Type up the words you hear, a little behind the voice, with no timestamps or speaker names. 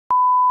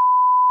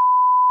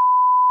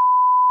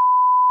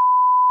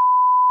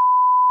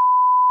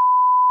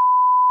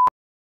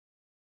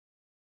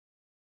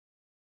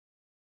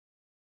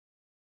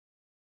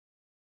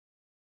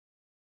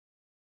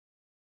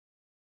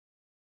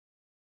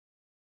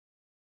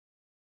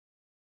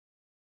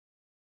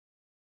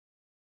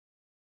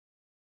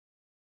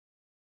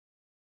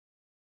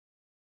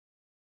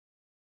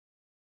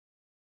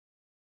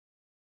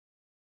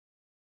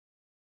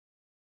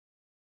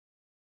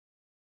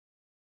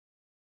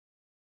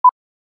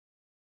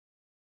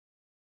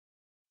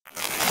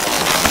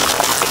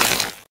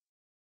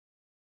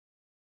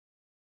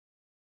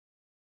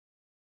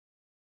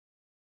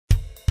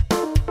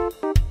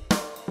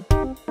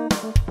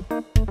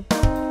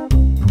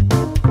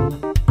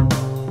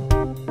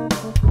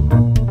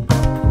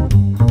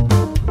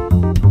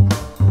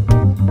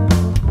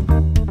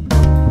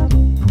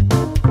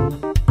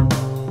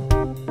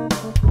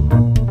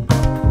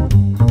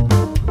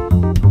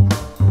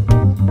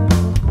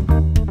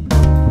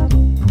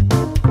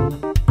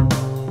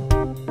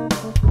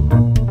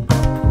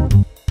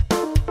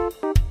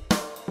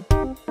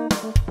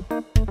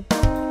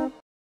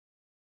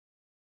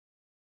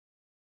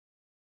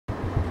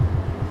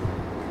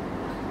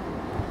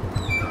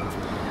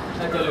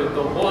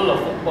the world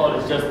of football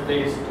is just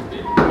plain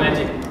stupid.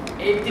 Imagine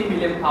 80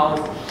 million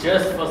pounds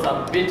just for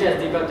some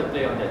bitch-ass diva to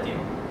play on their team.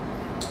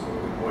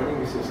 Good morning,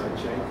 Mr.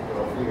 Sunshine.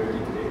 You're awfully early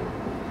today.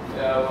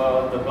 Yeah,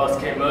 well, the bus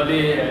came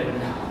early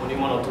and only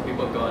one or two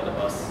people got on the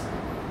bus.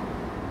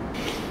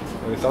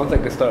 Well, it sounds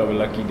like the start of a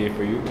lucky day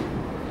for you.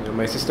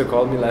 My sister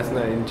called me last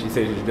night and she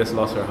said she just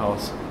lost her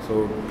house,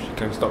 so she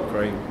can't stop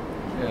crying.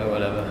 Yeah,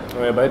 whatever.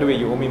 Oh yeah, by the way,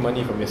 you owe me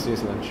money from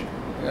yesterday's lunch.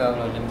 Yeah,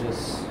 well, let me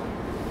just...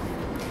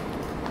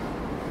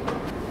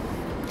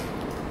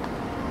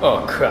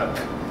 Oh crap.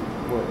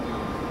 What?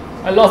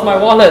 I lost my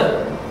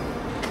wallet!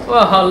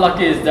 Well, how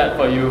lucky is that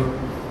for you?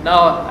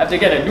 Now I have to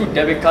get a new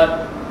debit card,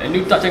 a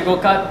new touch and go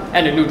card,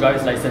 and a new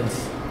driver's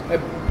license.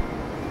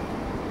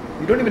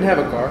 You don't even have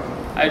a car?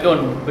 I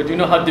don't, but you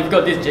know how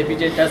difficult these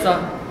JPJ tests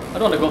are? I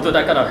don't want to go through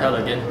that kind of hell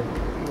again.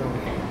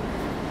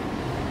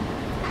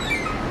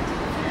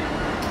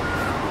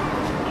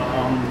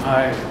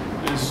 Hi.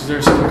 Is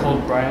there someone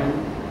called Brian?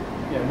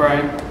 Yeah,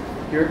 Brian.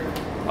 Here?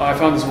 I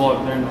found this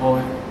wallet there in the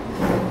hallway.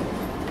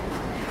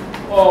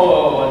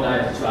 Oh,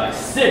 nice try.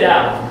 Sit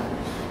down!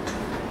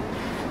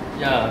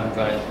 Yeah, I'm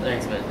Brian.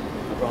 Thanks, man.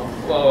 No problem.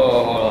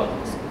 Whoa, hold on.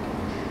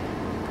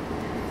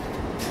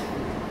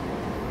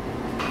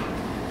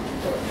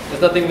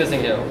 There's nothing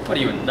missing here. What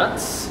are you,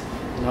 nuts?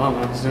 No,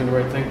 man, he's doing the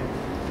right thing.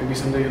 Maybe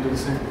someday you'll do the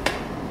same.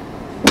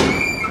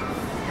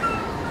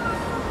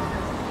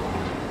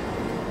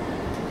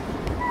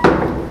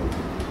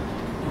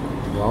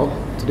 Well,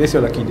 today's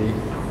your lucky day.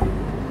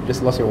 You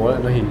just lost your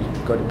wallet, now you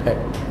got it back.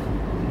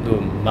 No,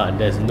 man,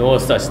 there's no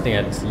such thing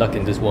as luck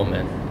in this world,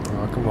 man.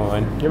 Oh, come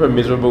on. You have a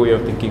miserable way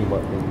of thinking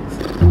about things.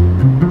 Did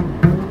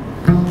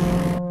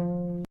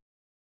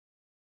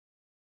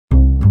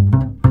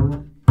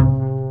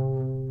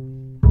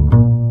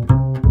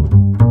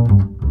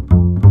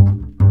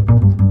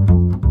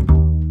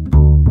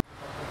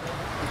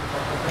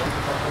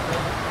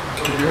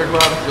you hear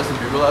what happened to Justin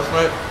Bieber last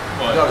night?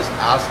 What? He got his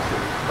ass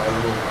kicked by a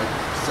little, like,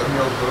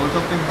 7-year-old girl or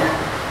something. It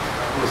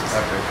was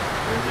epic.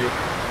 Really?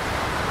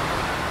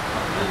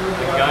 A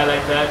guy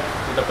like that,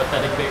 with a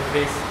pathetic big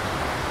face, I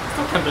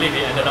still can't believe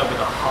he ended up with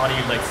a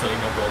hottie like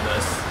Selena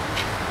Gomez.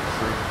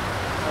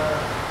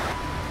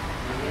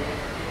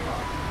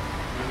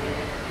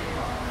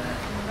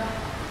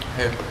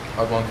 Hey,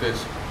 how's long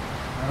face? I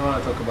don't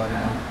want to talk about it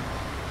now. You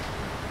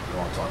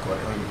don't want to talk about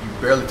it. I mean, you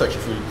barely touch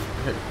your food.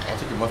 Hey, I'll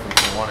take your muffin if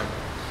you want it.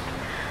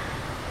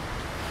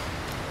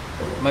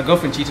 My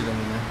girlfriend cheated on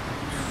me, man.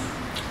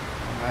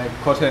 I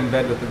caught her in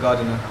bed with the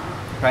gardener.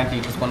 Apparently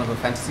it was one of her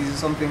fantasies or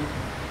something.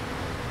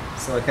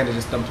 So I kind of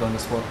just dumped her on the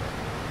spot.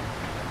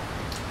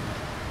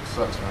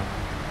 Sucks, man.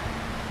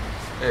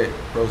 Hey,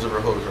 bros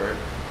over hoes, right?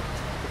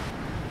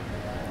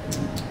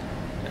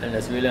 And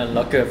that's really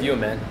unlucky of you,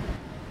 man.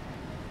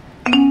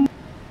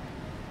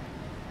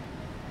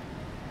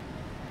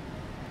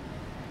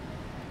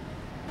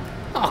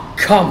 Oh,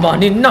 come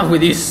on, enough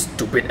with these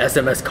stupid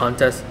SMS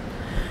contests.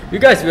 You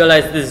guys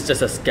realize this is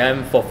just a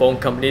scam for phone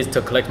companies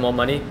to collect more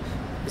money?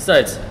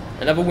 Besides,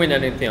 I never win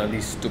anything on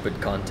these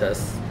stupid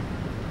contests.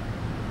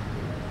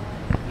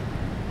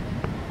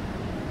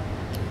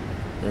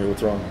 Hey,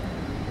 what's wrong?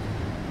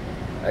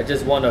 I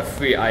just want a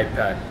free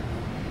iPad.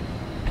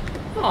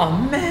 Oh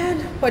man,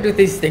 why do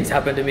these things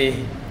happen to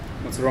me?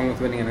 What's wrong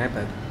with winning an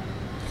iPad?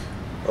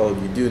 Oh,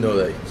 you do know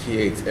that he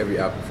hates every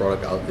Apple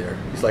product out there.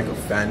 He's like a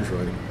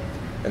fandroid.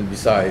 And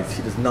besides,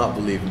 he does not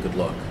believe in good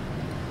luck.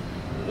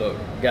 Look,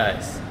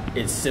 guys,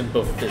 it's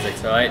simple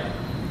physics, alright?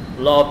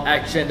 Law of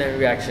action and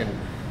reaction.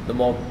 The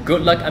more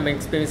good luck I'm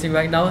experiencing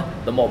right now,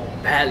 the more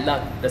bad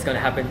luck that's gonna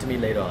happen to me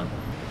later on.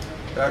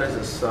 That is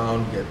a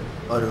sound yet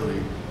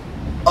utterly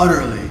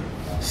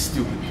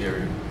stupid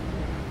theory.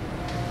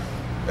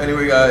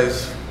 Anyway,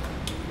 guys,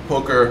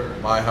 poker,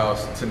 my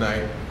house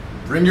tonight.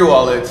 Bring your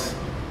wallets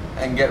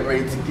and get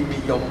ready to give me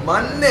your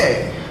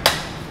money.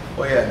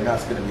 Oh yeah, and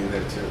that's gonna be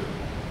there too.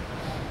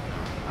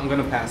 I'm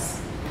gonna pass.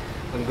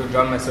 I'm gonna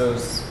drown my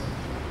souls.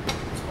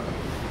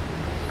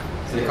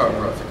 Take a card,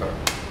 bro. Take a card.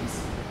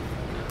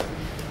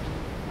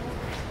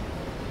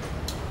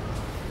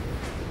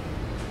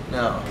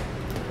 Now,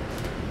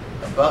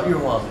 about your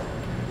wallet.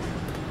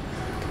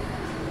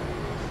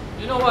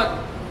 You know what?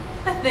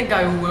 I think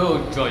I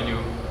will join you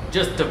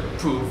just to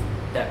prove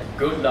that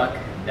good luck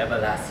never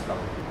lasts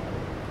long.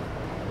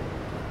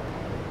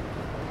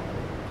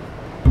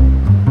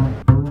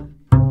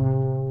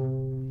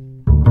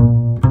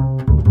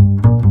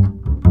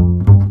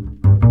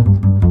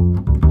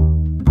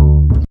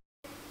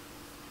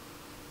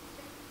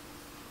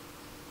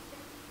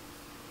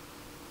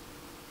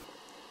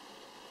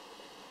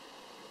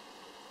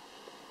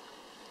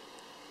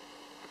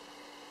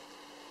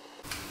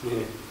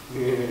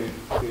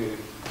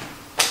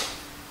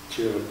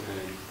 Chill,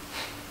 man.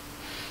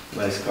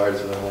 Nice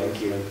cards, man.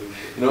 Thank you.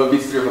 You know what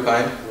beats 3 of a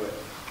kind? What?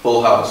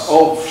 Full house.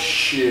 Oh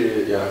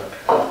shit. Yeah.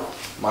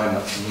 My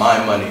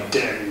money.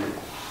 Damn you.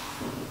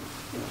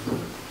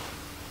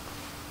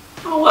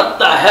 Oh, what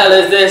the hell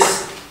is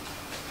this?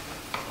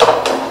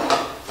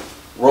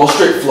 Roll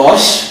straight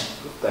flush?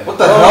 What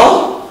the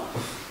hell?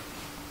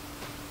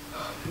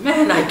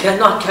 Man, I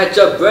cannot catch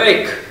a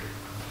break.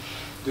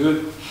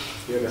 Dude,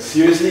 you have a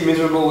seriously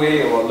miserable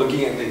way of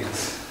looking at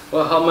things.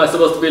 Well, how am I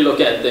supposed to be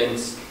looking at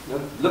things?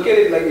 Look at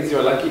it like it's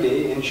your lucky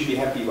day and you should be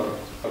happy about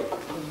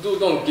it. Dude,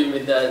 don't give me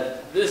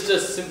that. This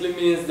just simply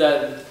means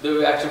that the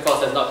reaction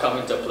force has not come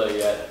into play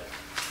yet.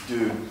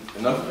 Dude,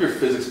 enough of your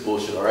physics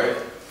bullshit, alright?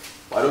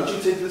 Why don't you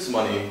take this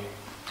money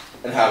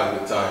and have a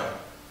good time?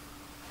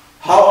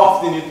 How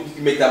often do you think you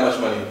can make that much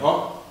money,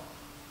 huh?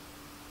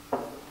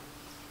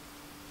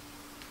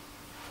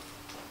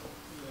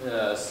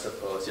 Yeah, I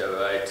suppose you're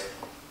right.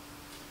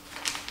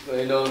 But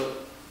you know,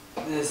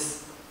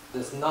 this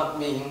does not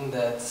mean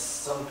that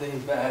something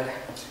bad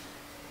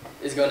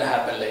is gonna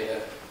happen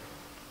later.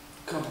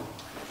 Come on.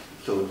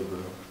 Killed you, bro.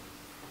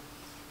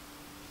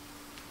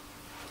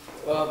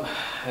 Well,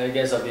 I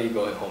guess I'll be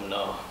going home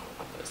now.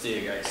 See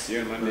you guys. See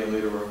you on Monday.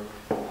 Later, bro.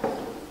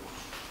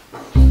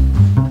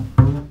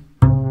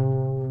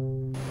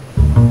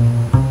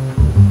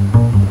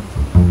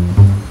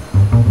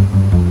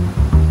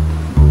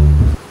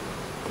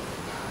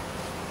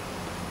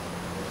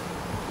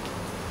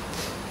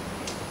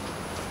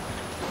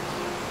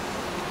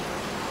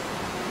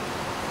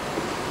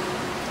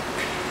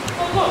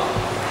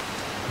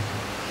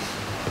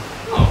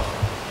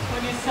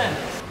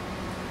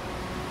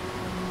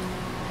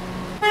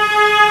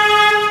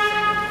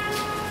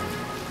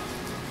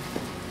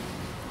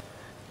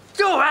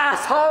 You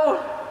asshole!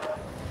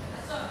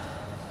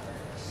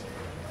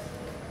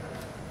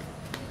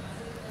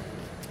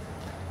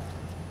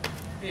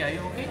 Hey, are you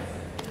okay?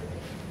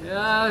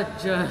 Yeah,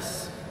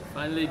 just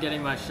finally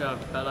getting my shot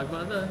of bad luck,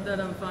 but other than that,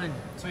 I'm fine.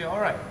 So you're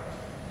alright?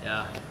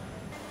 Yeah.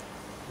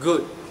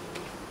 Good.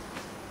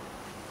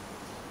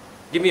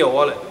 Give me your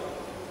wallet.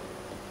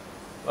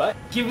 What?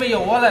 Give me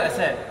your wallet, I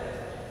said.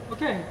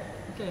 Okay,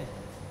 okay.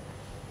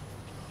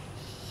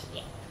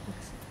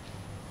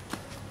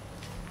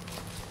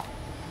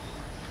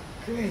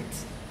 Great.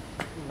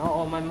 Now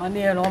all my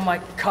money and all my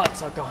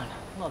cards are gone.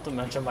 Not to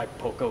mention my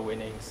poker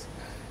winnings.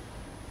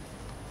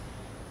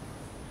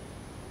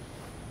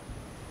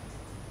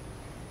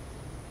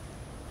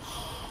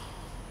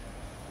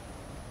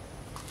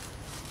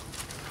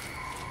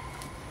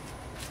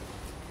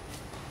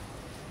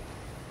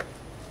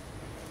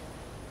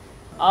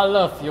 I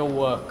love your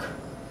work.